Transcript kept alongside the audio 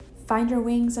Find your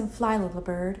wings and fly, little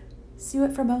bird. See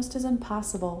what for most is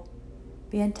impossible.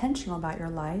 Be intentional about your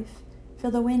life.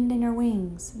 Feel the wind in your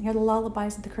wings and hear the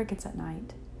lullabies of the crickets at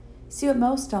night. See what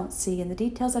most don't see in the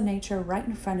details of nature right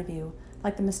in front of you,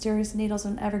 like the mysterious needles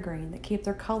of an evergreen that keep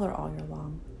their color all year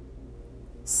long.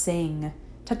 Sing.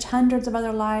 Touch hundreds of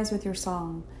other lives with your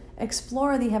song.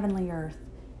 Explore the heavenly earth.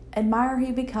 Admire who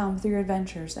you become through your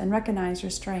adventures and recognize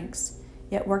your strengths,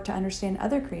 yet work to understand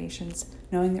other creations,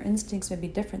 knowing their instincts may be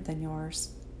different than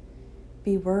yours.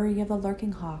 Be wary of the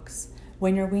lurking hawks.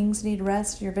 When your wings need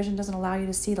rest and your vision doesn't allow you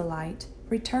to see the light,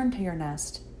 return to your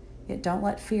nest. Yet don't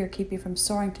let fear keep you from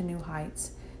soaring to new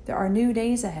heights. There are new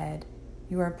days ahead.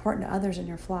 You are important to others in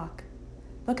your flock.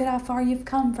 Look at how far you've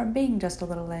come from being just a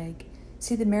little egg.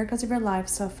 See the miracles of your life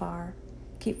so far.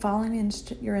 Keep following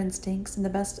your instincts and the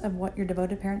best of what your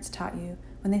devoted parents taught you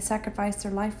when they sacrificed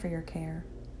their life for your care.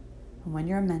 And when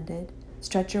you're amended,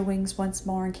 stretch your wings once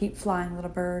more and keep flying, little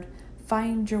bird.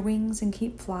 Find your wings and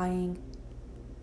keep flying.